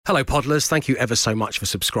Hello, Podlers. Thank you ever so much for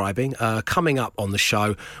subscribing. Coming up on the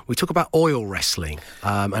show, we talk about oil wrestling,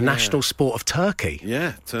 a national sport of Turkey.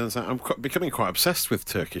 Yeah, turns out I'm becoming quite obsessed with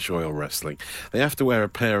Turkish oil wrestling. They have to wear a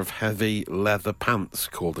pair of heavy leather pants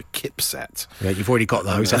called a kipset. Yeah, you've already got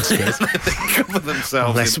those, that's good. They cover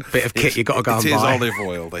themselves. That's a bit of kit you've got to go and buy. It is olive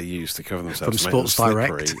oil they use to cover themselves. From Sports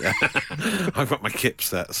Direct. I've got my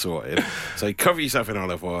kipset sorted. So you cover yourself in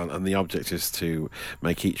olive oil, and the object is to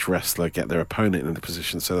make each wrestler get their opponent in the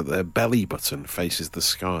position so that their belly button faces the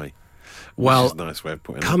sky. Well, which is a nice way of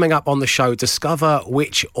putting coming up on the show, discover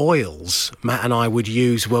which oils Matt and I would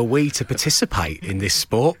use were we to participate in this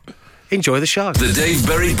sport. Enjoy the show. The Dave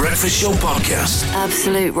Berry Breakfast Show Podcast.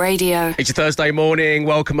 Absolute Radio. It's your Thursday morning.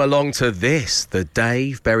 Welcome along to this, the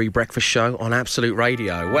Dave Berry Breakfast Show on Absolute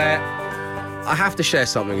Radio, where I have to share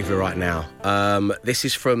something with you right now. This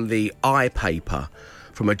is from the iPaper,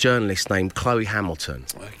 from a journalist named Chloe Hamilton.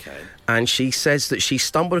 Okay. And she says that she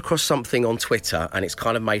stumbled across something on Twitter and it's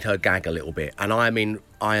kind of made her gag a little bit. And I am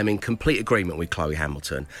in complete agreement with Chloe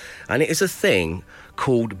Hamilton. And it is a thing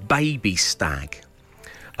called baby stag.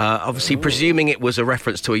 Obviously, presuming it was a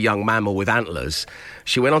reference to a young mammal with antlers,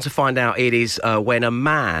 she went on to find out it is when a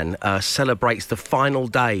man celebrates the final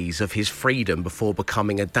days of his freedom before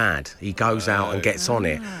becoming a dad. He goes out and gets on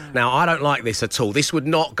it. Now, I don't like this at all. This would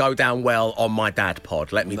not go down well on my dad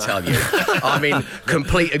pod, let me tell you. I'm in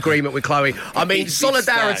complete agreement with Chloe. I mean,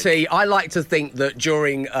 solidarity, I like to think that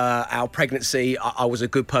during our pregnancy, I was a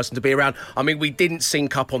good person to be around. I mean, we didn't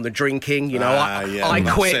sync up on the drinking, you know. I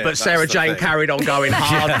quit, but Sarah Jane carried on going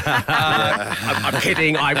hard. I'm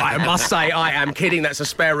kidding. I must say I am kidding. That's a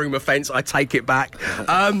spare room offence. I take it back.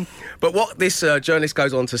 But what this journalist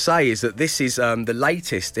goes on to say is that this is the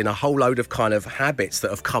latest in a whole load of kind of habits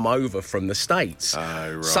that have come over from the States.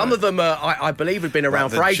 Right. Some of them, I believe, have been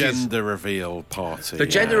around for ages. The gender reveal party. The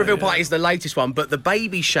gender reveal party is the latest one, but the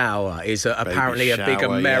baby shower is apparently a big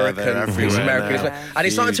American thing. And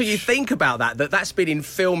it's not until you think about that's been in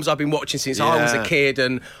films I've been watching since I was a kid,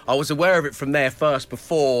 and I was aware of it from there first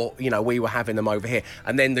before, you know, we were having them over here.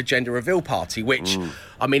 And then the gender reveal party, which,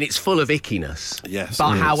 I mean, it's full of ickiness. Yes.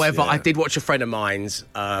 But however, I did watch a friend of mine's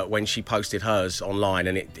when she posted hers online,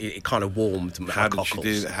 and it kind of warmed my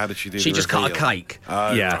cockles. How did she do She the just reveal? cut a cake.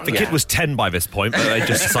 The kid was 10 by this point, but they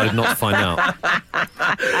just decided not to find out.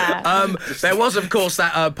 There was, of course,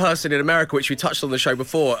 that person in America, which we touched on the show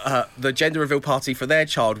before. The gender reveal party for their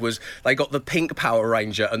child was they got the pink Power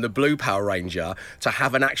Ranger and the blue Power Ranger to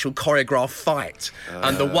have an actual choreographed fight.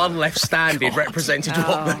 And the one left standing represented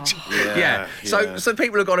what the... So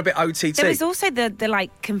people have got a bit OTT. There was also the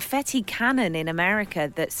like confetti cannon in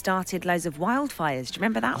America that started loads of wildfires. Do you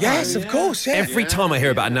remember that one? Yes, of course, yeah. Every time I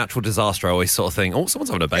hear about a natural disaster, I always sort of think, oh, someone's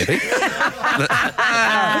having a baby.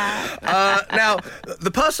 Now,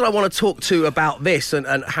 the person I want to talk to about this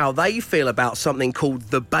and how they feel about something called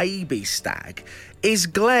the baby stag is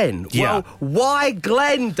Glenn. Yeah. Well, why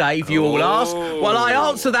Glenn, Dave, you all ask? Well, I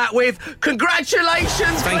answer that with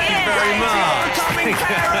congratulations, Thank Glenn! you very much. Becoming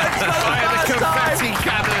parents for the confetti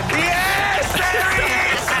cannon. Yes, there he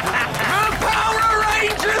is! The Power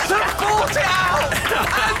Rangers have fought it out,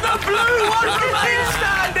 and the blue one remains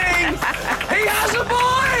standing. He has a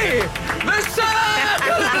boy. The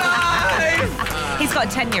circle of life. He's got a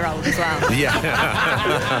 10-year-old as well.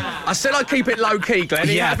 Yeah. I said I'd keep it low-key, Glenn.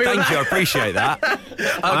 Are you Yeah, happy with thank that? you. I appreciate that.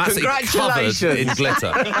 I'm absolutely congratulations. covered in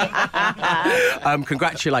glitter.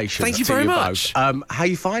 Congratulations. Thank you to very both. much. How are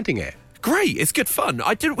you finding it? Great, it's good fun.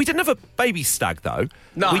 We didn't have a baby stag though.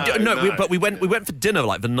 No. But we went for dinner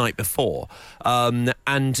like the night before,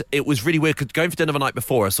 and it was really weird. 'Cause going for dinner the night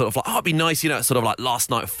before, I was sort of like, oh, it'd be nice, you know, sort of like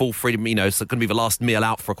last night of full freedom, you know, it's going to be the last meal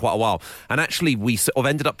out for quite a while. And actually, we sort of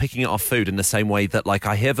ended up picking our food in the same way that, like,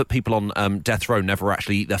 I hear that people on death row never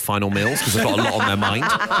actually eat their final meals because they've got a lot on their mind.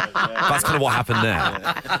 That's kind of what happened there.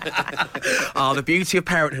 Oh, the beauty of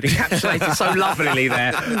parenthood encapsulated so lovely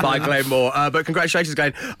there by Glenn Moore. But congratulations,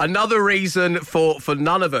 Glenn. Another reason for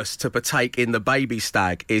none of us to partake in the baby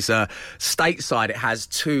stag is stateside it has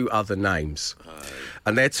two other names.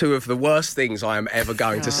 And they're two of the worst things I am ever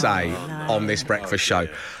going to say on this breakfast show.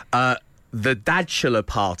 The dadchula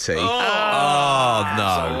party. Oh,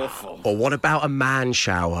 no. Or what about a man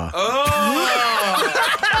shower?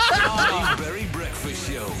 Dave Berry Breakfast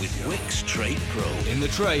Show with Wix Trade Pro. In the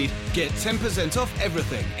trade, get 10% off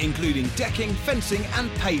everything, including decking, fencing and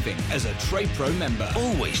paving as a Trade Pro member.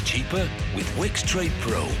 Always cheaper with Wix Trade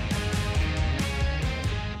Pro.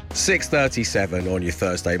 6:37 on your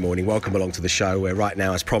Thursday morning. Welcome along to the show where right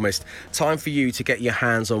now, as promised, time for you to get your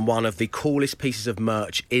hands on one of the coolest pieces of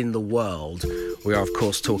merch in the world. We are, of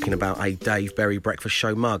course, talking about a Dave Berry Breakfast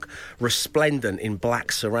Show mug, resplendent in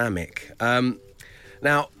black ceramic.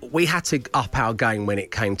 Now, we had to up our game when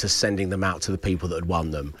it came to sending them out to the people that had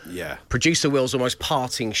won them. Yeah. Producer Will's almost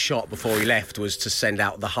parting shot before he left was to send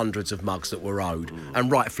out the hundreds of mugs that were owed,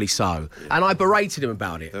 and rightfully so. And I berated him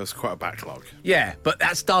about it. There was quite a backlog. Yeah, but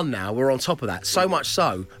that's done now. We're on top of that. So much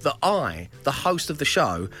so that I, the host of the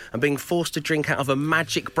show, am being forced to drink out of a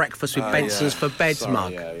magic breakfast with Benson's for Beds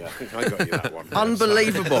mug. Yeah, I think I got you that one.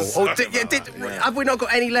 Unbelievable. Have we not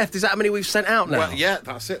got any left? Is that how many we've sent out now? Well, yeah,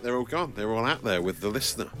 that's it. They're all gone. They're all out there with the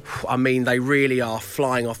listener. I mean, they really are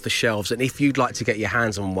flying off the shelves. And if you'd like to get your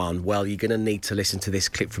hands on one, well, you're going to need to listen to this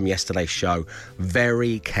clip from yesterday's show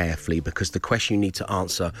very carefully, because the question you need to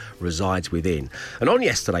answer resides within. And on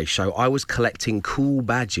yesterday's show, I was collecting cool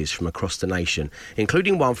badges from across the nation,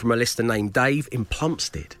 including one from a listener named Dave in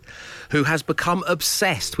Plumstead, who has become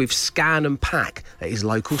obsessed with scan and pack at his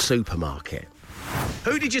local supermarket.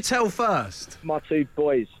 Who did you tell first? My two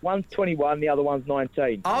boys. One's 21, the other one's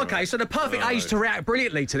 19. Oh, OK, so the perfect age to react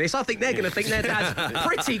brilliantly to this. I think they're going to think their dad's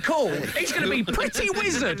pretty cool. He's going to be pretty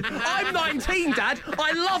wizard. I'm 19, Dad.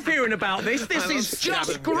 I love hearing about this. This is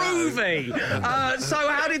just groovy. So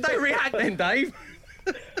how did they react then, Dave?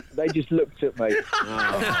 They just looked at me.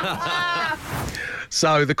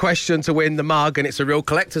 So the question to win the mug, and it's a real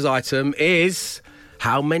collector's item, is...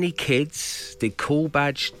 how many kids did Cool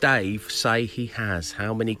Badge Dave say he has?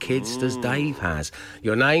 How many kids does Dave has?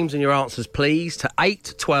 Your names and your answers, please, to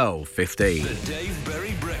 8, 12, 15. The Dave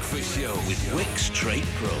Berry Breakfast Show with Wix Trade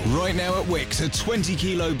Pro. Right now at Wix, a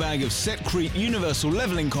 20-kilo bag of Setcrete Universal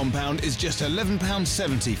Levelling Compound is just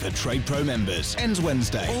 £11.70 for Trade Pro members. Ends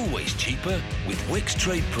Wednesday. Always cheaper with Wix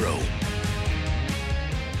Trade Pro.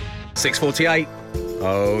 6:48.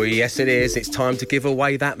 Oh, yes, it is. It's time to give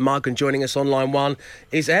away that mug, and joining us on line one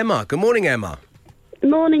is Emma. Good morning, Emma.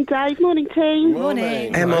 Morning, Dave. Morning, team.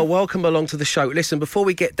 Morning. Emma, welcome along to the show. Listen, before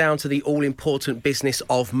we get down to the all-important business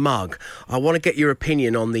of mug, I want to get your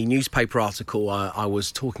opinion on the newspaper article I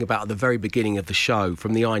was talking about at the very beginning of the show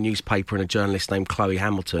from the newspaper and a journalist named Chloe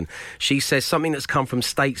Hamilton. She says something that's come from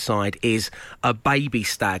stateside is a baby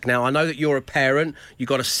stag. Now, I know that you're a parent. You've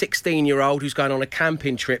got a 16-year-old who's going on a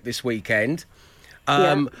camping trip this weekend.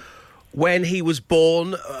 When he was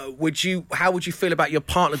born, how would you feel about your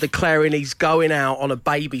partner declaring he's going out on a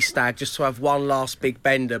baby stag just to have one last big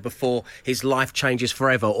bender before his life changes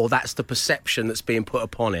forever, or that's the perception that's being put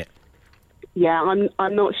upon it? Yeah,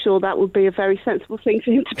 I'm not sure that would be a very sensible thing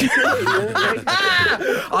for him to be doing.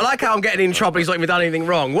 I like how I'm getting in trouble. He's not even done anything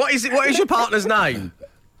wrong. What is your partner's name?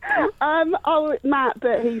 Matt,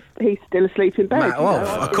 but he's still asleep in bed. Matt,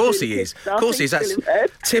 of course he is. Of course he is. That's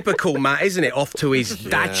typical Matt, isn't it? Off to his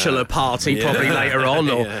bachelor party probably later on,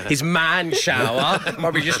 or his man shower.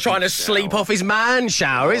 Probably just trying to sleep off his man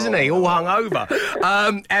shower, isn't he? All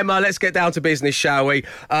hungover. Emma, let's get down to business, shall we?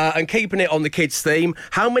 And keeping it on the kids' theme,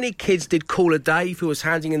 how many kids did Caller Dave, who was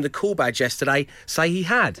handing in the call badge yesterday, say he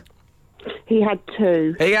had? He had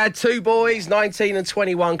 2. He had 2 boys, 19 and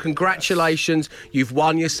 21. Congratulations. You've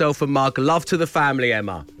won yourself a mug. Love to the family,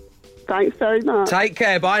 Emma. Thanks very much. Take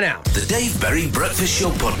care. Bye now. The Dave Berry Breakfast Show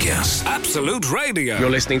podcast. Absolute Radio.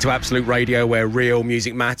 You're listening to Absolute Radio, where real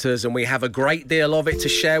music matters, and we have a great deal of it to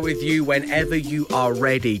share with you whenever you are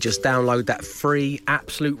ready. Just download that free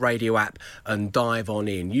Absolute Radio app and dive on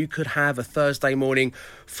in. You could have a Thursday morning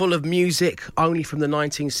full of music only from the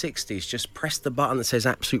 1960s. Just press the button that says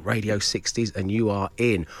Absolute Radio 60s and you are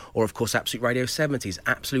in. Or, of course, Absolute Radio 70s,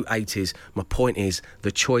 Absolute 80s. My point is,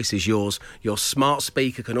 the choice is yours. Your smart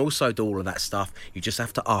speaker can also do all of that stuff. You just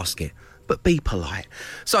have to ask it. But be polite.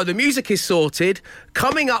 So the music is sorted.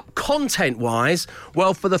 Coming up content-wise,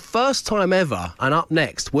 well, for the first time ever, and up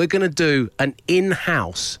next, we're going to do an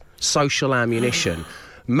in-house social ammunition.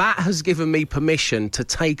 Matt has given me permission to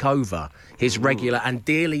take over his regular and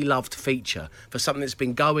dearly loved feature for something that's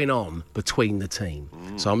been going on between the team.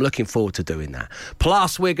 So I'm looking forward to doing that.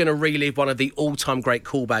 Plus, we're going to relive one of the all-time great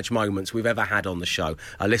Cool Badge moments we've ever had on the show.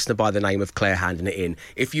 A listener by the name of Claire handing it in.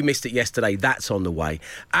 If you missed it yesterday, that's on the way.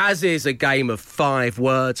 As is a game of 5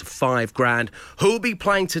 words, 5 grand. Who'll be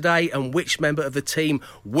playing today and which member of the team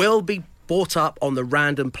will be brought up on the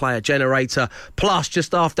random player generator. Plus,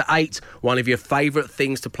 just after 8, one of your favourite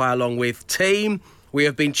things to play along with. Team, we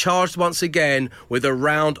have been charged once again with a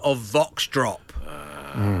round of Vox Drop.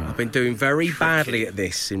 I've been doing very badly at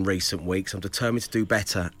this in recent weeks. I'm determined to do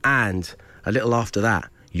better. And a little after that,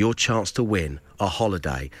 your chance to win a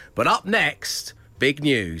holiday. But up next, big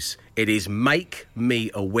news. It is Make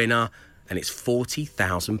Me a Winner, and it's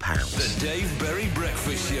 £40,000. The Dave Berry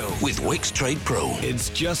Breakfast Show with Wix Trade Pro. It's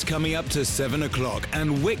just coming up to 7 o'clock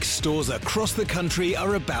and Wix stores across the country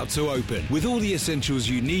are about to open with all the essentials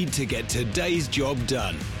you need to get today's job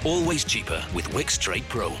done. Always cheaper with Wix Trade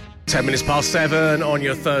Pro. 10 minutes past 7 on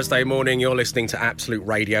your Thursday morning. You're listening to Absolute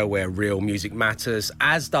Radio, where real music matters,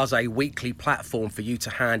 as does a weekly platform for you to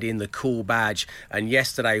hand in the Cool Badge. And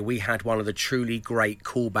yesterday we had one of the truly great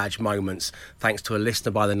Cool Badge moments, thanks to a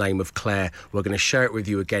listener by the name of Claire. We're going to share it with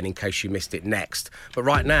you again in case you missed it next. But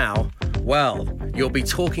right now, well, you'll be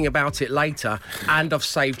talking about it later, and I've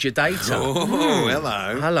saved your data. Oh,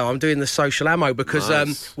 hello. Hello, I'm doing the social ammo because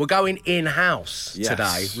Nice. we're going in-house Yes.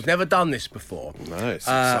 today. We've never done this before. No, it's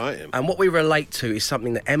exciting. And what we relate to is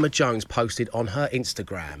something that Emma Jones posted on her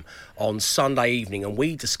Instagram on Sunday evening, and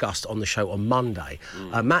we discussed on the show on Monday.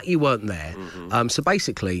 Matt, you weren't there. So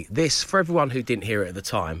basically, this, for everyone who didn't hear it at the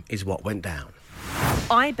time, is what went down.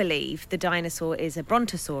 I believe the dinosaur is a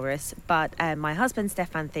brontosaurus, but my husband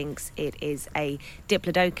Stefan thinks it is a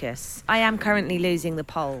diplodocus. I am currently losing the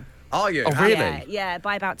poll. Are you? Oh, really? Yeah,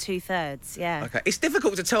 by about 2/3, yeah. Okay. It's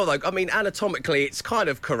difficult to tell, though. I mean, anatomically, it's kind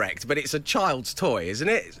of correct, but it's a child's toy, isn't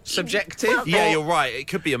it? Subjective? Yeah, you're right. It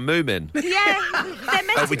could be a moomin. Yeah,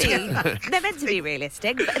 they're meant to be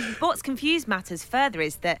realistic. But what's confused matters further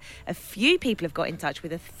is that a few people have got in touch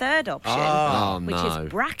with a third option, which is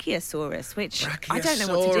Brachiosaurus, which I don't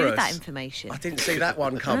know what to do with that information. I didn't see that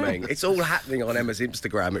one coming. It's all happening on Emma's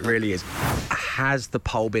Instagram. It really is. Has the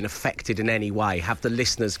poll been affected in any way? Have the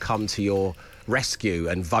listeners come to your rescue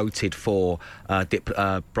and voted for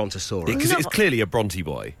Brontosaurus? Because it's clearly a Bronte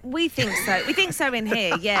boy. We think so. We think so in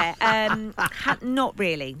here, yeah. Not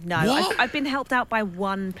really, no. I've been helped out by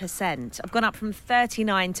 1%. I've gone up from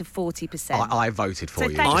 39 to 40%. I voted for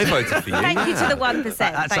you. thank I voted for you. Thank you to the 1%.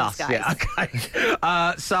 That's Thanks, us, guys. yeah,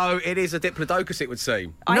 okay. So it is a diplodocus, it would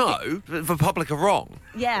seem. No, the public are wrong.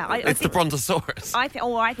 Yeah, I It's the think, Brontosaurus. I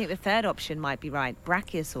think the third option might be right.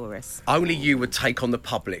 Brachiosaurus. Only you would take on the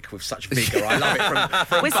public with such vigour. I love it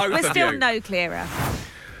from both We're of still you. no clearer.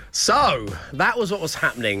 So, that was what was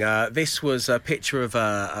happening. This was a picture of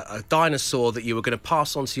a dinosaur that you were going to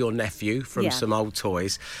pass on to your nephew from some old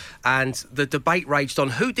toys. And the debate raged on.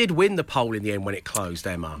 Who did win the poll in the end when it closed,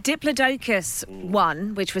 Emma? Diplodocus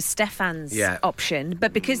won, which was Stefan's option.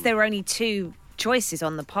 But because there were only two choices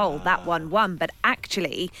on the poll, that one won. But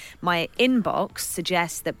actually, my inbox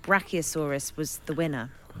suggests that Brachiosaurus was the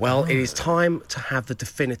winner. Well, it is time to have the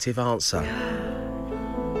definitive answer.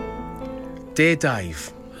 Dear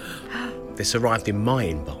Dave, this arrived in my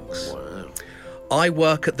inbox. I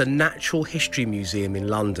work at the Natural History Museum in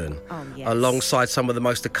London, alongside some of the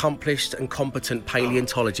most accomplished and competent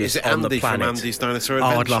paleontologists on the Andy planet. from Andy's Dinosaur Oh,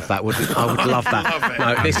 Adventure? I'd love that. I would love that.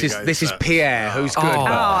 No, this is Pierre, who's good.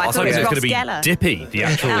 I thought thought it it was was going to be Ross Geller. Dippy, the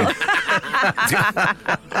actual...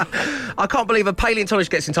 I can't believe a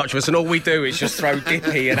paleontologist gets in touch with us and all we do is just throw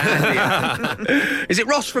Dippy and Andy. Is it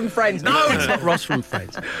Ross from Friends? No, it's not Ross from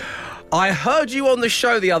Friends. I heard you on the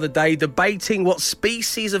show the other day debating what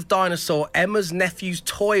species of dinosaur Emma's nephew's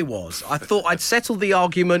toy was. I thought I'd settle the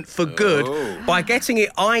argument for good by getting it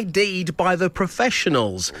ID'd by the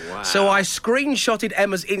professionals. Wow. So I screenshotted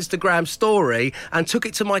Emma's Instagram story and took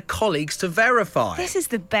it to my colleagues to verify. This is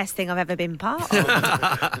the best thing I've ever been part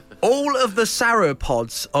of. All of the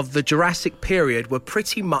sauropods of the Jurassic period were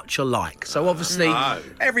pretty much alike. So obviously,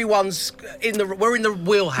 everyone's we're in the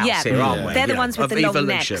wheelhouse here, aren't we? They're the ones with Of the long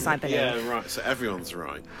evolution. necks, I believe. Yeah, right. So everyone's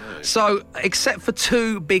right. No. So, except for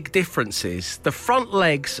two big differences, the front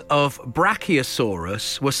legs of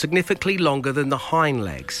Brachiosaurus were significantly longer than the hind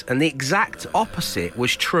legs, and the exact opposite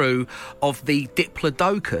was true of the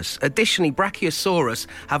Diplodocus. Additionally, Brachiosaurus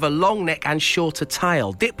have a long neck and shorter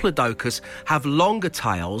tail. Diplodocus have longer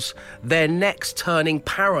tails, their necks turning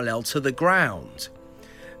parallel to the ground.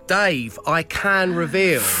 Dave, I can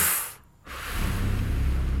reveal.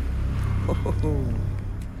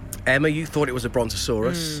 Emma, you thought it was a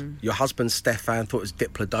Brontosaurus. Your husband, Stefan, thought it was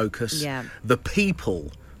Diplodocus. Yeah. The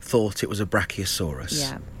people thought it was a Brachiosaurus.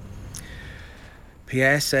 Yeah.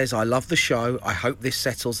 Pierre says, I love the show. I hope this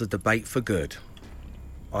settles the debate for good.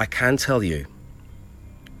 I can tell you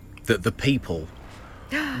that the people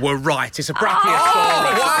were right. It's a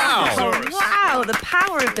Brachiosaurus. Wow, the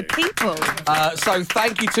power of the people. So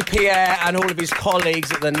thank you to Pierre and all of his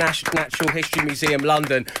colleagues at the Natural History Museum,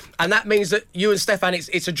 London. And that means that you and Stefan,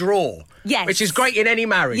 it's a draw. Yes. Which is great in any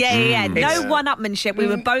marriage. Yeah. No one-upmanship. We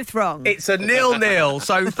were both wrong. It's a 0-0.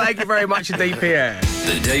 So thank you very much indeed, Pierre.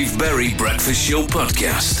 The Dave Berry Breakfast Show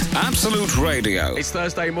Podcast. Absolute Radio. It's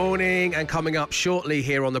Thursday morning, and coming up shortly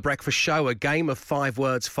here on The Breakfast Show, a game of 5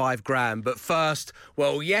 words, 5 grand. But first,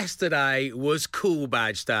 well, yesterday was Cool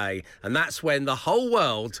Badge Day, and that's when the whole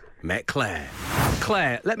world met Claire.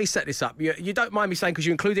 Claire, let me set this up. You don't mind me saying, because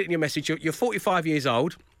you included it in your message, you're 45 years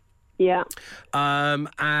old. Yeah.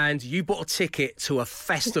 And you bought a ticket to a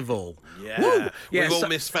festival. Yeah. Woo! We've all so-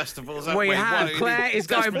 missed festivals, haven't we? We have. Why- Claire is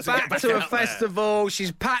going desperate to get back to a out there. festival.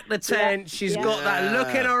 She's packed the tent. She's Yeah. got that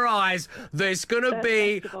look in her eyes. There's going to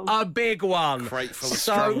be festival. a big one. Crate full of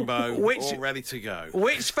So, Strongbow, which all ready to go.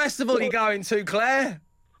 which festival are you going to, Claire?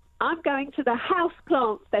 I'm going to the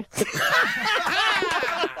Houseplant Festival.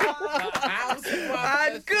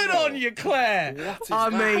 And good on you, Claire. I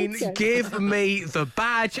mean, that? give me the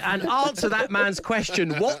badge and answer that man's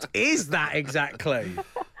question. What is that exactly?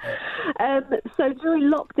 So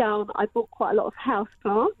during lockdown, I bought quite a lot of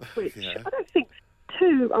houseplants, which I don't think's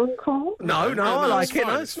too uncool. No, I like it.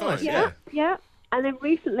 fine, No, it's it's nice. fine, Yeah. And then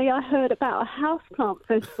recently I heard about a houseplant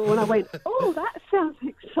festival and I went, oh, that sounds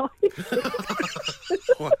exciting.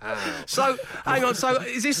 So, hang on. So,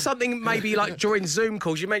 is this something maybe like during Zoom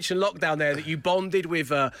calls? You mentioned lockdown there that you bonded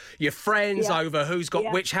with your friends Yeah. over who's got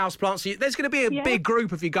Yeah. which houseplants. So there's going to be a Yeah. big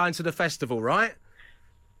group of you going to the festival, right?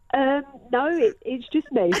 No, it's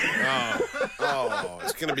just me. Oh,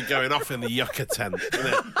 it's going to be going off in the yucca tent,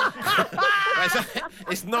 isn't it?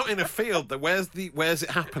 It's not in a field. Where's it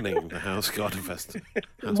happening? The House Garden Festival.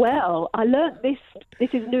 Well, I learnt this. This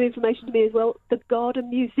is new information to me as well. The Garden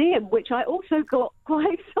Museum, which I also got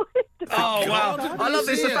quite excited about. Oh, wow. I love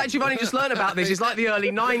this. The fact you've only just learned about this is like the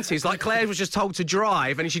early 90s. Like Claire was just told to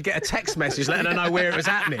drive and she'd get a text message letting her know where it was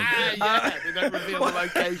happening. They don't reveal the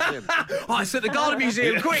location. Oh, it's at the Garden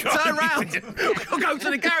Museum. Quick, turn round. I'll go to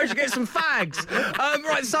the garage and get some fags.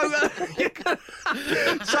 Right, so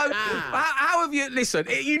how have you... Listen,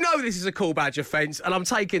 you know this is a cool badge offence and I'm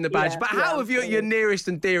taking the badge, Yeah, but how have your nearest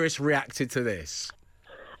and dearest reacted to this?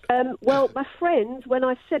 Well, my friends, when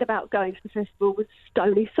I said about going to the festival, was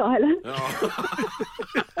stony silent. And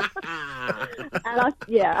I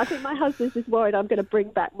think my husband's just worried I'm going to bring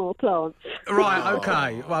back more plants. Right,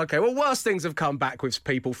 okay. Well, worse things have come back with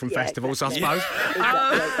people from festivals, exactly. I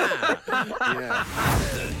suppose.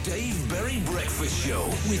 The Dave Berry Breakfast Show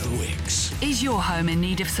with Wix. Is your home in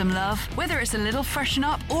need of some love? Whether it's a little freshen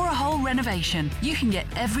up or a whole renovation, you can get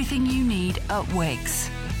everything you need at Wix.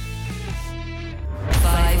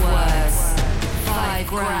 5 words, 5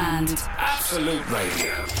 grand. Absolute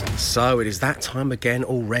Radio. So it is that time again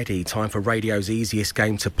already. Time for radio's easiest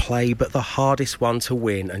game to play, but the hardest one to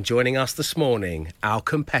win. And joining us this morning, our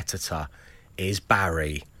competitor is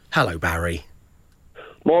Barry. Hello, Barry.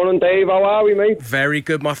 Morning, Dave. How are we, mate? Very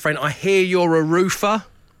good, my friend. I hear you're a roofer.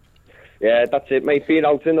 Yeah, that's it, mate. Been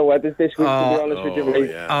out in the weather this week, to be honest with you,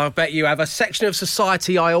 mate. I bet you have a section of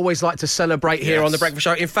society I always like to celebrate here Yes. on The Breakfast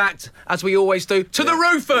Show. In fact, as we always do, to the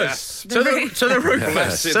roofers! Yes. To the roofers!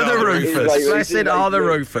 Blessed To the are the roofers! roofers. Blessed are the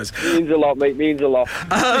roofers. Means a lot, mate. Means a lot.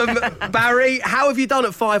 Barry, how have you done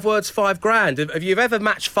at 5 words, 5 grand? Have you ever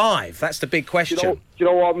matched 5? That's the big question. Do you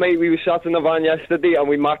know what, mate? We were sat in the van yesterday and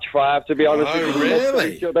we matched 5, to be honest with you. We looked at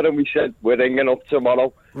really? each other and we said, we're ringing up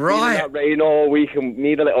tomorrow. Right. Been in that rain all week and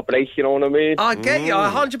need a little break, you know what I mean? I get you, I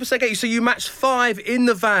 100% get you. So you matched 5 in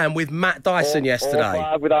the van with Matt Dyson yesterday. All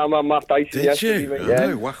 5 with our man Matt Dyson Did yesterday, you? mate. I Yeah.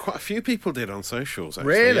 know. Well, quite a few people did on socials,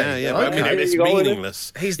 actually. Really? Yeah. But I mean, Okay. it's There you go,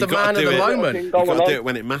 meaningless. He's the You've gotta man of do the it- moment. You've got to Going do on. it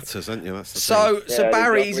when it matters, haven't you? That's the So Yeah,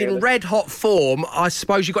 Barry, he's exactly. in red hot form. I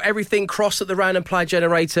suppose you got everything crossed that the random play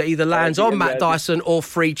generator either lands on Matt Dyson or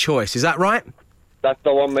free choice. Is that right? That's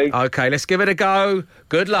the one, mate. Okay, let's give it a go.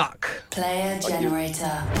 Good luck. Player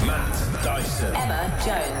generator. Matt Dyson. Emma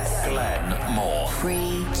Jones. Glenn Moore.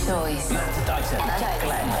 Free choice. Matt Dyson.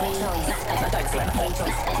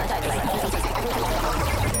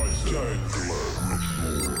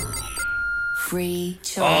 Free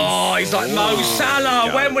choice. Oh, he's like Mo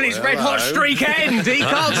Salah. When will his red hot streak end? He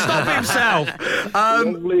can't stop himself.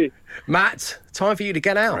 Lovely. Matt, time for you to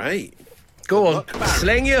get out. Right. Go on, luck, Barry.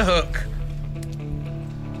 sling your hook.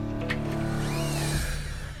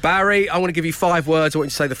 Barry, I want to give you 5 words. I want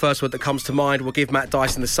you to say the first word that comes to mind. We'll give Matt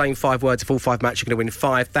Dyson the same 5 words. If all 5 match, you're going to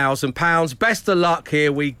win £5,000. Best of luck.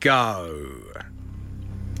 Here we go.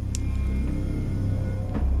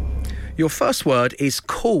 Your first word is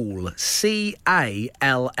cool. C-A-L-L.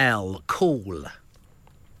 Cool.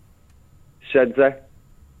 Shedza.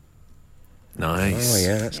 Nice. Oh,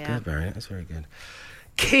 yeah, that's good, Barry. That's very good.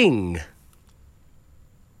 King.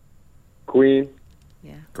 Queen.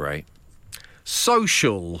 Great.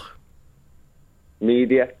 Social.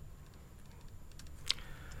 Media.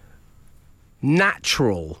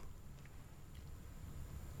 Natural.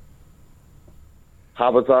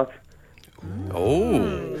 Habitat.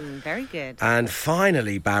 Oh. Very good. And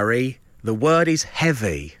finally, Barry, the word is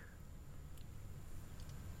heavy.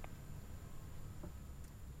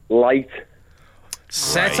 Light.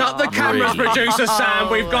 Set up the cameras, Really? producer Sam.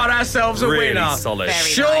 We've got ourselves a Really winner. solid. Very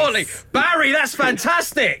Surely. nice. Barry, that's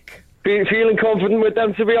fantastic. Feeling confident with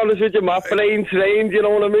them, to be honest with you, Matt. Playing trained, you know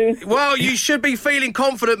what I mean? Well, you should be feeling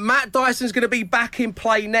confident. Matt Dyson's going to be back in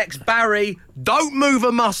play next. Barry, don't move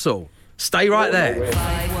a muscle. Stay right there.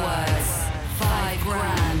 5 words, 5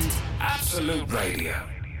 grand. Absolute Radio.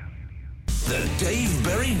 The Dave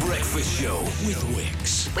Berry Breakfast Show with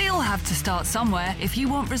Wix. We all have to start somewhere. If you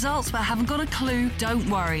want results but haven't got a clue, don't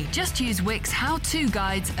worry. Just use Wix how-to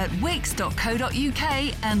guides at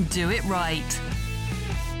wix.co.uk and do it right.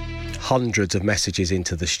 Hundreds of messages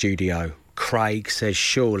into the studio. Craig says,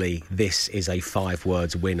 surely this is a 5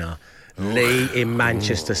 words winner. Lee in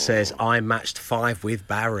Manchester says, I matched 5 with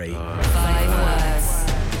Barry. 5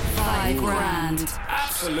 words, 5 grand.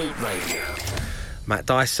 Absolute Radio. Matt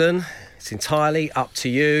Dyson, it's entirely up to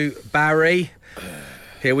you. Barry,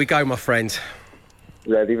 here we go, my friend.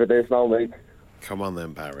 Ready for this now, mate? Come on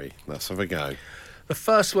then, Barry. Let's have a go. The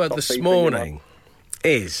first word this morning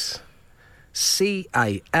is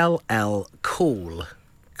C-A-L-L, cool.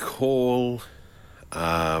 Call.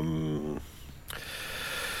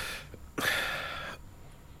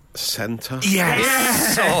 Centre.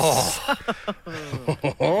 Yes!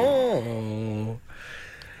 Oh.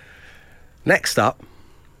 Next up,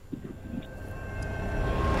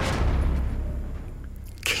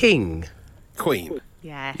 king. Queen.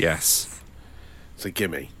 Yes. Yes. It's a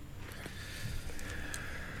gimme.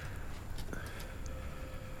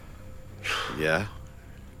 Yeah.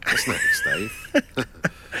 What's next, Dave?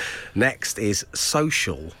 Next is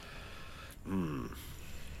social.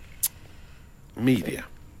 Media.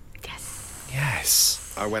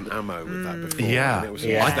 Yes. I went ammo with that before. Yeah. And it was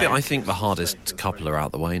Yeah. I think the hardest couple are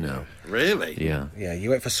out the way now. Really? Yeah. Yeah, you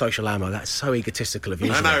went for social ammo. That's so egotistical of you.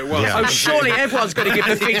 I isn't know, it? it was. Oh, surely everyone's going to give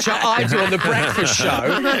the feature I do on the breakfast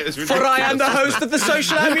show. It was For I am the ridiculous. host of the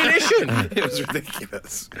social ammunition. It was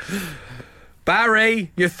ridiculous.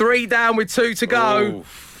 Barry, you're 3 down with 2 to go.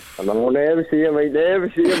 Oh, And I'm never see you, mate.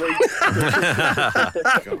 Never see you,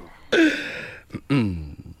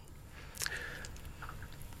 mate.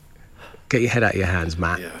 Get your head out of your hands,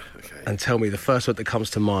 Matt, yeah, okay. and tell me the first word that comes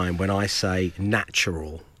to mind when I say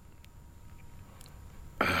natural.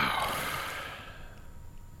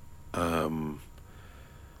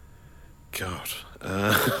 God.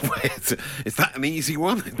 Wait, is that an easy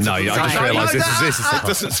one? No, I just realised this is It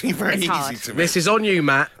doesn't seem very It's easy hard. to me. This is on you,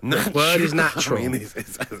 Matt. The word is natural. I mean,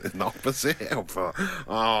 it's an opposite.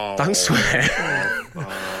 Oh. Don't swear.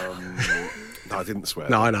 No, I didn't swear.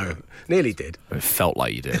 No, I know. Nearly did. It felt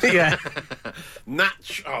like you did. Yeah.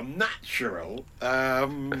 Natural. I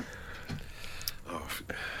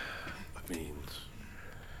mean,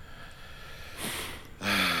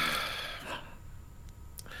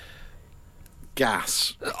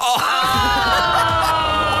 gas. Woman,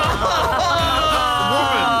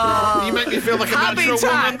 you make me feel like a natural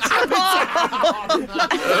woman.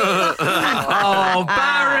 Oh,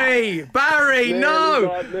 Barry,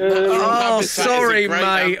 no. Oh, Habitat is a sorry, great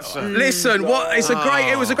mate. answer. Listen, what?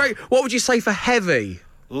 It was a great. What would you say for heavy?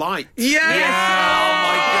 Light. Yes! Oh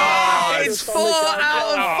my God! It's 4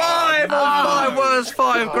 out of 5 on 5 words,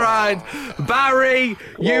 5 grand. Barry,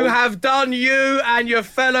 you have done you and your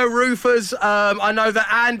fellow roofers. I know that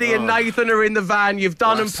Andy and Nathan are in the van. You've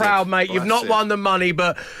done them Bless proud, it. mate. You've Bless not it. won the money,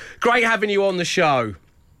 but great having you on the show.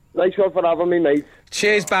 Nice one for having me, mate.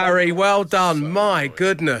 Cheers, Barry. Well done. My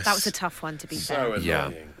goodness. That was a tough one, to be fair. So annoying.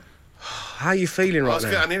 Yeah. How are you feeling right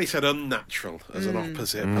now? I nearly said unnatural as an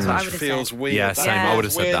opposite, That's what I which would've feels said. weird. Yeah, That same. I feels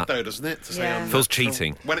would've said weird, that. though, doesn't it? To say Yeah. unnatural. Feels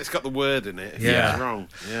cheating. When it's got the word in it, it Yeah. feels wrong.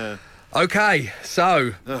 Yeah. Okay,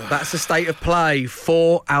 so that's the state of play.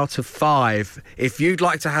 4 out of 5. If you'd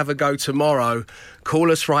like to have a go tomorrow,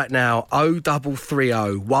 call us right now,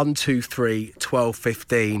 0330 123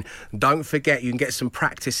 1215. Don't forget, you can get some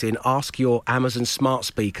practice in. Ask your Amazon smart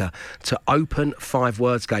speaker to open 5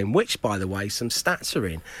 words game, which, by the way, some stats are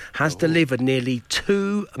in, has delivered nearly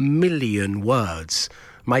 2 million words,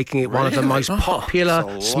 making it one of the most popular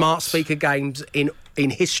That's a smart lot. speaker games in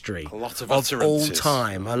history A lot of all utterances.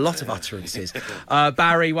 time. A lot of utterances.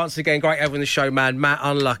 Barry, once again, great having the show, man. Matt,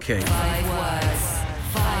 unlucky. 5 words,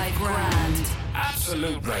 5 grand.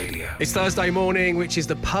 Absolute Radio. It's Thursday morning, which is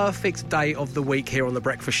the perfect day of the week here on The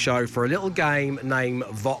Breakfast Show for a little game named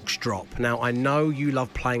Vox Drop. Now, I know you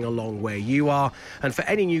love playing along where you are, and for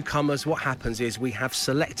any newcomers, what happens is we have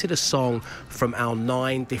selected a song from our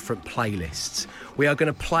 9 different playlists. We are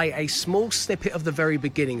going to play a small snippet of the very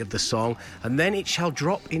beginning of the song, and then it shall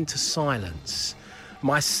drop into silence.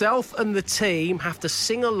 Myself and the team have to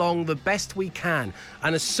sing along the best we can,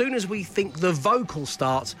 and as soon as we think the vocal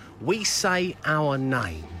starts, we say our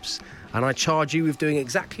names. And I charge you with doing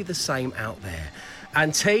exactly the same out there.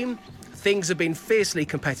 And team, things have been fiercely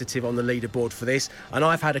competitive on the leaderboard for this, and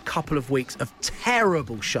I've had a couple of weeks of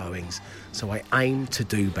terrible showings, so I aim to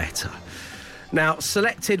do better. Now,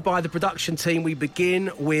 selected by the production team, we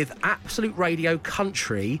begin with Absolute Radio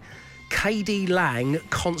Country, KD Lang,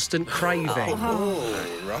 Constant Craving. Oh,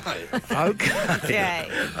 right. Okay.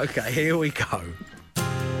 Okay, here we go.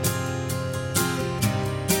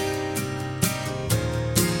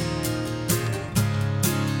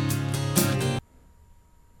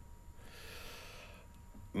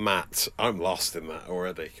 Matt, I'm lost in that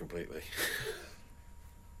already completely.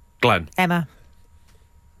 Glenn. Emma.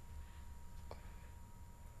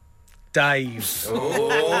 Dave.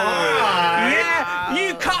 Yeah,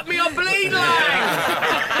 you cut me on Bleed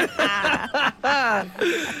Lang.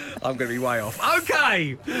 I'm going to be way off.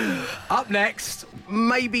 Okay. Up next,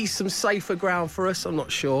 maybe some safer ground for us, I'm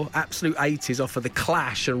not sure. Absolute 80s offer The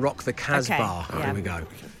Clash and Rock the Casbah. Okay, yeah. Here we go.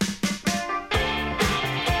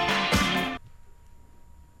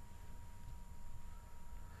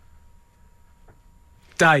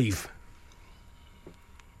 Dave.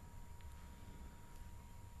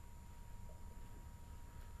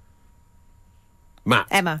 Matt.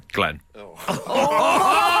 Emma. Glenn. Tactics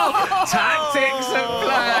at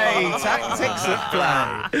play. Tactics at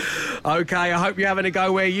play. Okay, I hope you're having a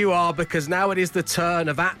go where you are, because now it is the turn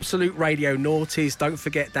of Absolute Radio Naughties. Don't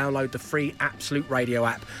forget, download the free Absolute Radio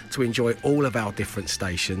app to enjoy all of our different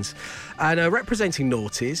stations. And representing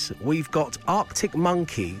Naughties, we've got Arctic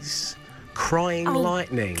Monkeys, Crying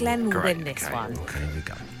Lightning. Glenn will win this one. Okay, here we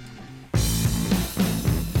go.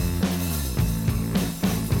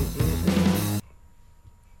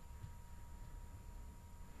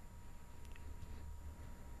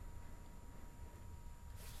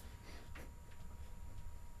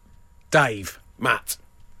 Dave. Matt.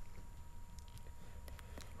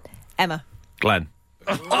 Emma. Glenn.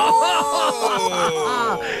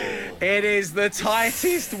 It is the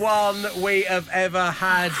tightest one we have ever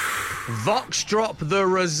had. Vox Drop, the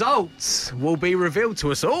results will be revealed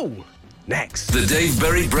to us all next. The Dave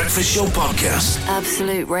Berry Breakfast Show podcast.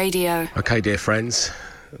 Absolute Radio. Okay, dear friends,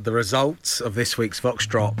 the results of this week's Vox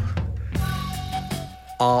Drop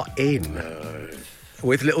are in.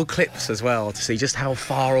 With little clips as well to see just how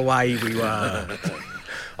far away we were.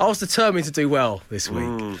 I was determined to do well this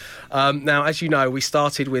week. Now, as you know, we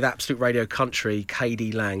started with Absolute Radio Country,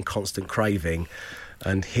 KD Lang, Constant Craving.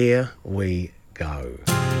 And here we go.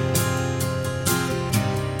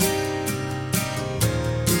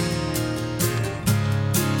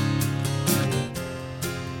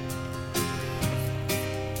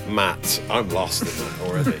 Matt, I'm lost in that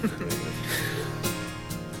already.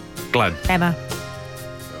 Glenn. Emma.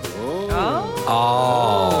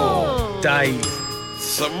 Dave.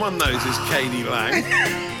 Someone knows his Katie Lang.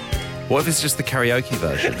 What if it's just the karaoke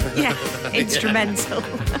version? Yeah, instrumental.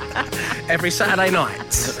 Every Saturday night.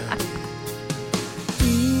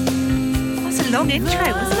 That's a long intro,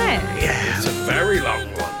 wasn't it? It's a very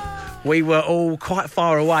long one. We were all quite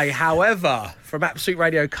far away. However, from Absolute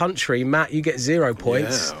Radio Country, Matt, you get 0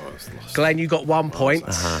 points. Yeah, I was lost. Glenn, you got 1 point.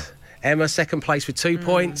 Emma, second place with 2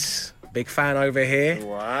 points. Big fan over here.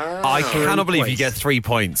 Wow. I cannot believe you points. get 3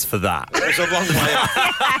 points for that. It's a long way up.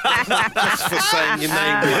 Just for saying your name.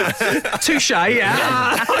 Matt. Touche,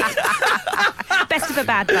 yeah. Best of a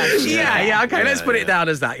bad bunch. Yeah, okay, let's put it down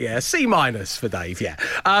as that, yeah. C- for Dave, yeah.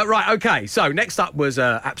 Right, okay, so next up was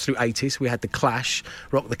Absolute 80s. We had The Clash,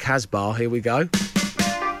 Rock the Casbah. Here we go.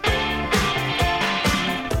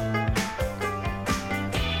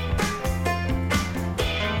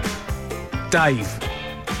 Dave.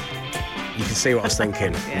 You can see what I was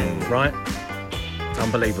thinking, right?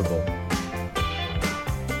 Unbelievable.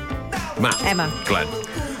 Matt. Emma. Glenn.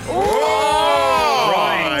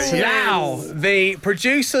 Right. Now, the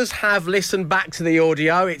producers have listened back to the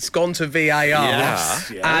audio. It's gone to VAR. Yeah.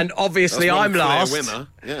 And obviously That's one I'm clear last. winner.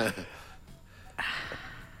 Yeah.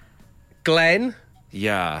 Glenn,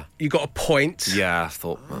 Yeah. you got a point. Yeah, I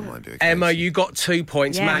thought that might be the case. Emma, you got 2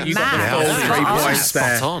 points. Yeah, Matt, you got the Matt. full Yeah, 3 that's points spot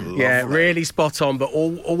there. on. Yeah, Lovely. really spot on, but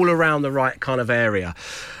all around the right kind of area.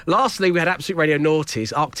 Lastly, we had Absolute Radio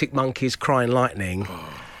Naughties, Arctic Monkeys, Crying Lightning.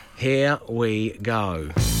 Here we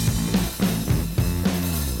go.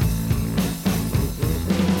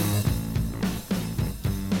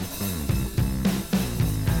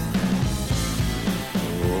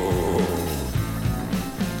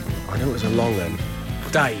 I knew it was a long one.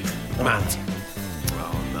 Dave. Matt.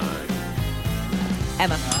 Oh, no.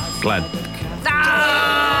 Emma. Glenn.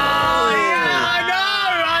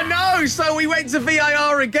 I know. So we went to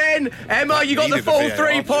VAR again. Emma, you got the Needed the full VAR.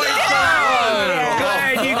 3 points.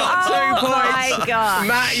 Glenn, you got 2 Oh, points. my God.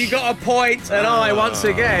 Matt, you got a point. And I, once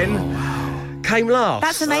again, came last.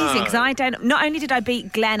 That's amazing because I don't. Not only did I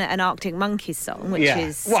beat Glenn at an Arctic Monkeys song, which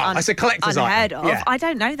is it's a collector's unheard item. of. Yeah. I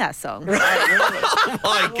don't know that song. Oh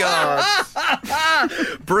my God.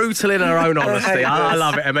 Brutal in her own honesty. I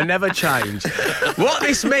love it, Emma. Never change. What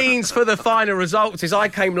this means for the final results is I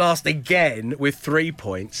came last again with 3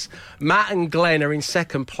 points. Matt and Glenn are in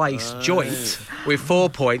second place joint with 4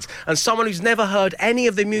 points. And someone who's never heard any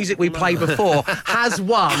of the music we played before has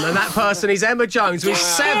won. And that person is Emma Jones with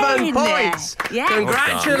 7 points. Yeah.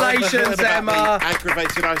 Congratulations, Emma.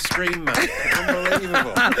 Aggravated ice cream, man.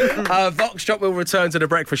 Unbelievable. Vox Drop will return to the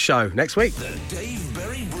breakfast show next week. The Dave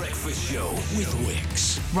Berry Breakfast Show with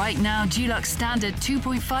Wix. Right now, Dulux Standard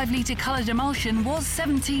 2.5 litre coloured emulsion was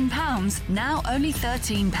 £17, now only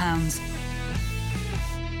 £13.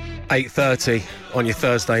 8:30 on your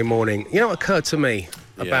Thursday morning. You know what occurred to me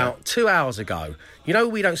about 2 hours ago? You know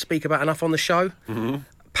we don't speak about enough on the show? Mm-hmm.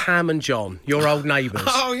 Pam and John, your old neighbours.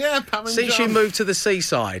 Oh, yeah, Pam and John. Since you moved to the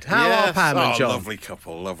seaside, how are Pam and John? Lovely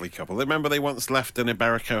couple. Remember they once left an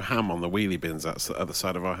Iberico ham on the wheelie bins at the other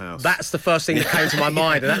side of our house? That's the first thing that came to my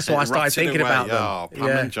mind, and that's why I started thinking about them. Oh,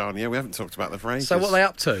 Pam and John, we haven't talked about them for ages. So what are they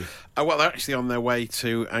up to? Well, they're actually on their way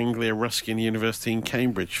to Anglia Ruskin University in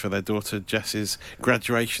Cambridge for their daughter Jess's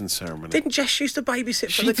graduation ceremony. Didn't Jess used to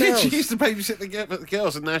babysit for the girls? She used to babysit the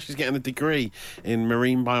girls, and now she's getting a degree in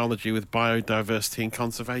marine biology with biodiversity and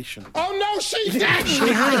conservation. Oh, no, she didn't!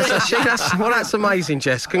 She has. Well, that's amazing,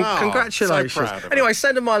 Jess. Congratulations. So proud of her. Anyway,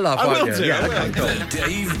 send her my love, I won't will you? do. Yeah, okay, cool. The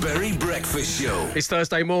Dave Berry Breakfast Show. It's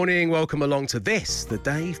Thursday morning. Welcome along to this, the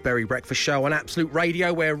Dave Berry Breakfast Show on Absolute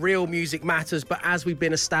Radio, where real music matters. But as we've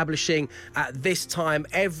been establishing at this time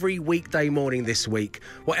every weekday morning this week,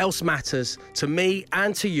 what else matters to me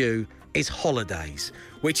and to you is holidays,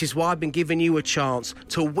 which is why I've been giving you a chance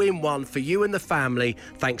to win one for you and the family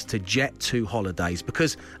thanks to Jet2 Holidays,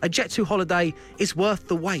 because a Jet2 holiday is worth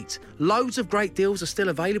the wait. Loads of great deals are still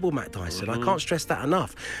available, Matt Dyson. I can't stress that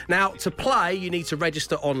enough. Now, to play, you need to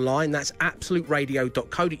register online. That's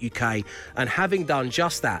absoluteradio.co.uk. And having done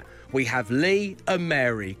just that, we have Lee and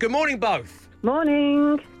Mary. Good morning, both.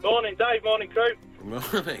 Morning. Morning, Dave. Morning, crew.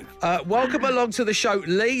 Morning. Welcome along to the show.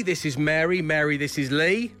 Lee, this is Mary. Mary, this is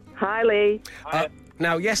Lee. Hi, Lee.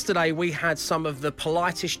 Now, yesterday we had some of the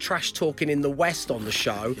politest trash talking in the West on the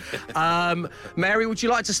show. Mary, would you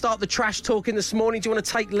like to start the trash talking this morning? Do you want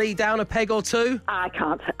to take Lee down a peg or two? I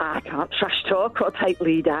can't trash talk or take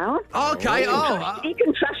Lee down. Okay. He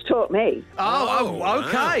can trash talk me.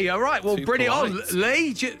 Okay. All right. Well, 2 bring it on. points.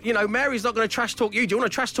 Lee, Mary's not going to trash talk you. Do you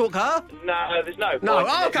want to trash talk her? No, there's no. No. point.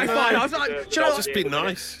 Oh, okay, fine. I was like, do you know what? Just be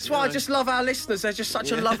nice. That's why I just love our listeners. They're just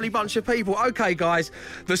such a lovely bunch of people. Okay, guys,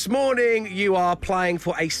 this morning you are playing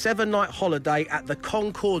for a 7-night holiday at the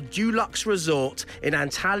Concord Dulux Resort in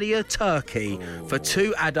Antalya, Turkey, for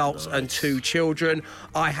 2 adults and 2 children.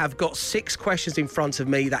 I have got 6 questions in front of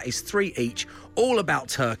me. That is 3 each, all about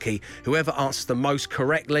Turkey. Whoever answers the most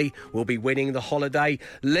correctly will be winning the holiday.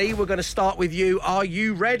 Lee, we're going to start with you. Are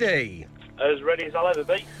you ready? As ready as I'll ever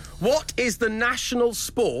be. What is the national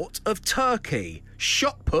sport of Turkey?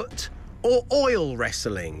 Shot put or oil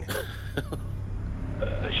wrestling?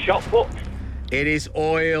 Shot put. It is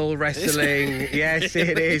oil wrestling. Yes,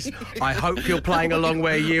 it is. I hope you're playing along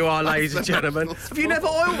where you are, ladies and gentlemen. Have you never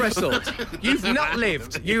oil wrestled? You've not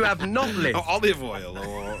lived. You have not lived. Olive oil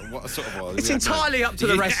or what sort of oil? It's entirely up to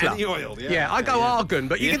the wrestler. Any oil, I go argan,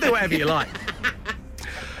 but you can do whatever you like.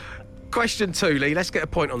 Question 2, Lee. Let's get a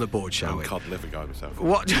point on the board, shall we? Cod liver guy myself.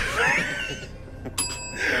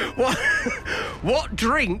 What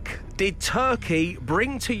drink did Turkey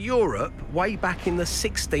bring to Europe way back in the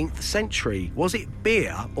 16th century? Was it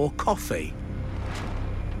beer or coffee?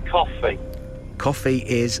 Coffee. Coffee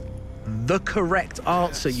is the correct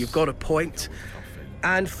answer. Yes. You've got a point.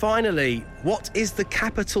 And finally, what is the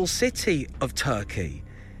capital city of Turkey?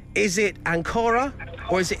 Is it Ankara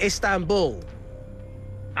or is it Istanbul?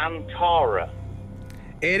 Ankara.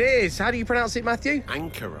 It is. How do you pronounce it, Matthew?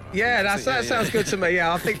 Ankara. Yeah, that sounds good to me.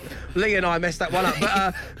 Yeah, I think Lee and I messed that one up.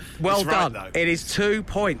 But well done. Right, it is 2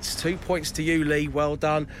 points. 2 points to you, Lee. Well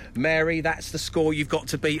done. Mary, that's the score you've got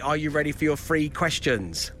to beat. Are you ready for your 3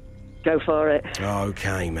 questions? Go for it.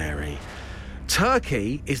 Okay, Mary.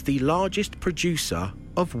 Turkey is the largest producer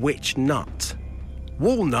of which nut?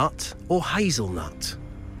 Walnut or hazelnut?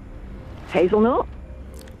 Hazelnut.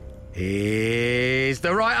 Is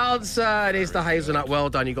the right answer. It is the hazelnut. Well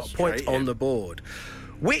done. You got a point on the board.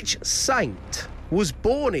 Which saint was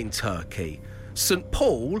born in Turkey? St.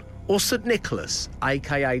 Paul or St. Nicholas,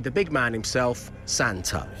 a.k.a. the big man himself,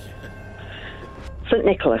 Santa? St.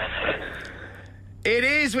 Nicholas. It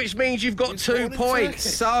is, which means you've got 2 points.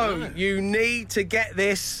 So you need to get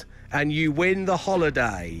this and you win the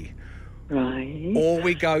holiday. Right. Or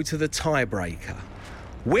we go to the tiebreaker.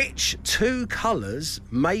 Which two colours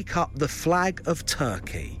make up the flag of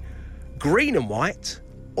Turkey? Green and white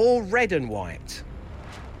or red and white?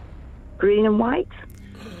 Green and white.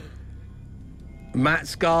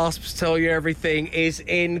 Matt's gasps tell you everything is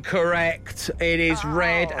incorrect. It is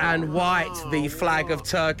red and white, the flag of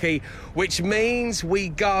Turkey, which means we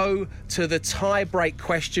go to the tie-break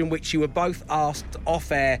question, which you were both asked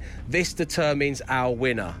off-air. This determines our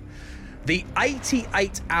winner. The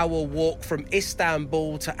 88-hour walk from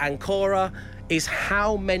Istanbul to Ankara is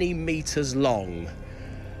how many metres long?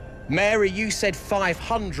 Mary, you said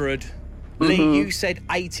 500. Lee, you said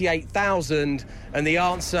 88,000, and the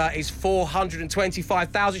answer is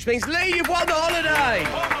 425,000, which means, Lee, you've won the holiday!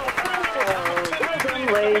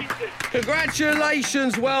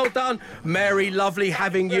 Congratulations, well done. Mary, lovely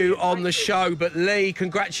having you on the show, but Lee,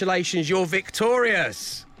 congratulations, you're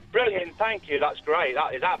victorious. Brilliant, thank you. That's great.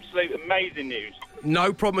 That is absolute amazing news.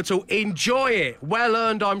 No problem at all. Enjoy it. Well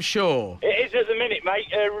earned, I'm sure. It is at the minute, mate.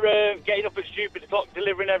 Getting up at stupid o'clock,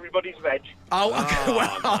 delivering everybody's veg. Oh, okay.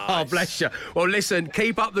 Nice. Bless you. Well, listen,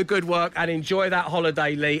 keep up the good work and enjoy that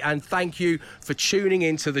holiday, Lee. And thank you for tuning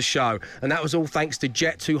into the show. And that was all thanks to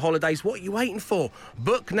Jet2 Holidays. What are you waiting for?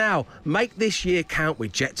 Book now. Make this year count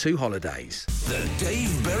with Jet2 Holidays. The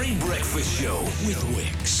Dave Berry Breakfast Show with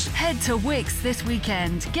Wix. Head to Wix this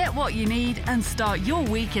weekend. Get what you need and start your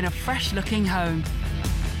week in a fresh-looking home.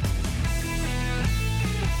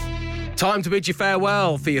 Time to bid you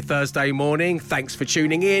farewell for your Thursday morning. Thanks for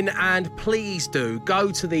tuning in, and please do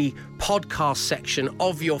go to the podcast section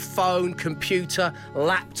of your phone, computer,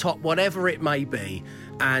 laptop, whatever it may be,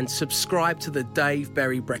 and subscribe to the Dave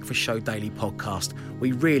Berry Breakfast Show Daily Podcast.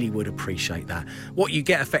 We really would appreciate that. What you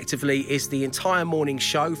get effectively is the entire morning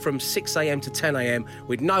show from 6 a.m. to 10 a.m.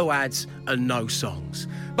 with no ads and no songs.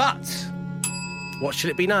 But what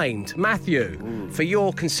should it be named? Matthew, for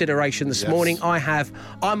your consideration this morning,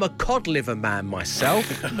 I'm a cod liver man myself.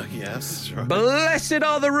 Yes, right. Blessed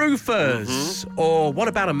are the roofers. Or what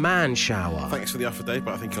about a man shower? Thanks for the offer, Dave,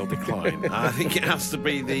 but I think I'll decline. I think it has to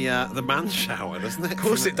be the man shower, doesn't it? Of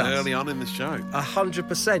course it does. Early on in the show.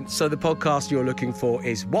 100%. So the podcast you're looking for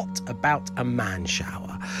is What About a Man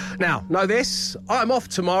Shower? Now, know this, I'm off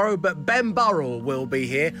tomorrow, but Ben Burrell will be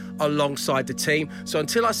here alongside the team. So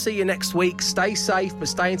until I see you next week, stay safe, but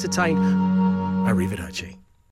stay entertained. Arrivederci.